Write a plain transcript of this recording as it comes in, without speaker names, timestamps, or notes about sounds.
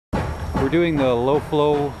We're doing the low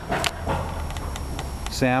flow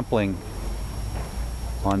sampling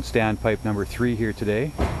on standpipe number 3 here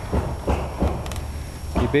today.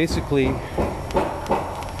 You basically,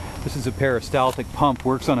 this is a peristaltic pump,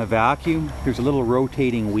 works on a vacuum. There's a little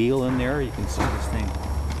rotating wheel in there. You can see this thing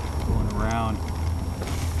going around.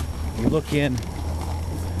 You look in.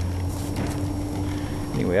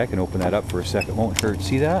 Anyway, I can open that up for a second. Won't hurt.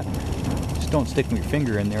 See that? Just don't stick your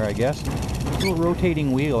finger in there, I guess. A little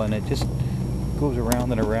rotating wheel, and it just goes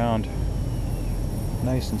around and around.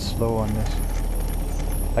 Nice and slow on this.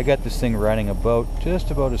 I got this thing running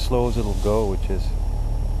just about as slow as it'll go, which is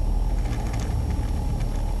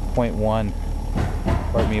 0.1,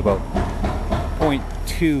 pardon me, about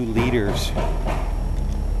 0.2 liters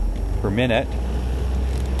per minute.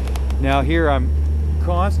 Now here I'm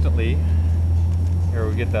constantly, here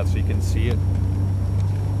we'll get that so you can see it,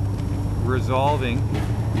 resolving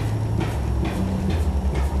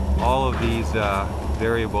all of these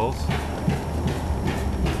variables,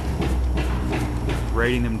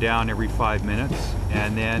 writing them down every 5 minutes,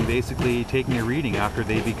 and then basically taking a reading after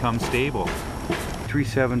they become stable.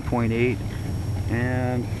 37.8,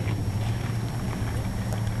 and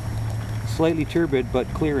slightly turbid but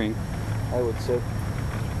clearing, I would say.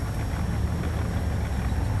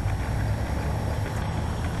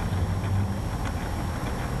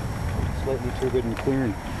 Slightly turbid and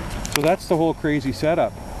clearing. So that's the whole crazy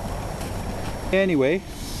setup. Anyway,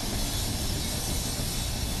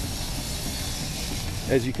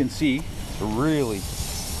 as you can see, it's a really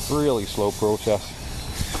slow process.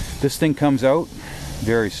 This thing comes out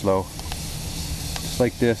very slow, just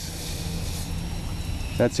like this.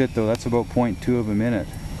 That's it though, that's about 0.2 of a minute.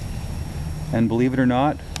 And believe it or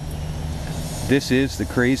not, this is the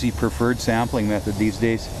crazy preferred sampling method these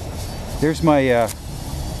days. There's my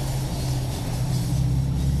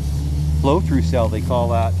flow-through cell, they call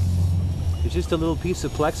that. It's just a little piece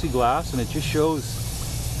of plexiglass, and it just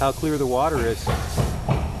shows how clear the water is.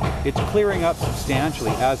 It's clearing up substantially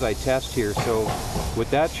as I test here, so what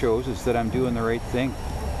that shows is that I'm doing the right thing.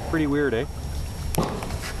 Pretty weird, eh?